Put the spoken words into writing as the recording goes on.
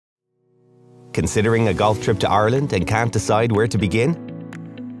Considering a golf trip to Ireland and can't decide where to begin?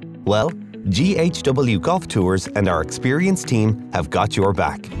 Well, GHW Golf Tours and our experienced team have got your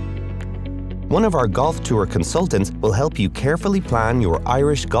back. One of our golf tour consultants will help you carefully plan your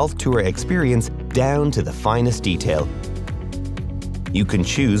Irish golf tour experience down to the finest detail. You can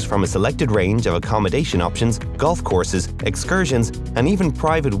choose from a selected range of accommodation options, golf courses, excursions, and even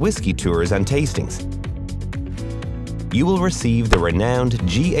private whiskey tours and tastings. You will receive the renowned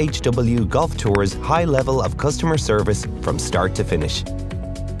GHW Golf Tours high level of customer service from start to finish.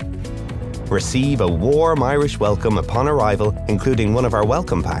 Receive a warm Irish welcome upon arrival, including one of our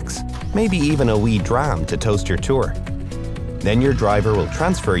welcome packs, maybe even a wee dram to toast your tour. Then your driver will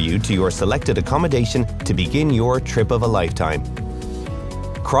transfer you to your selected accommodation to begin your trip of a lifetime.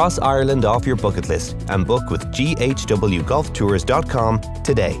 Cross Ireland off your bucket list and book with ghwgolftours.com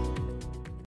today.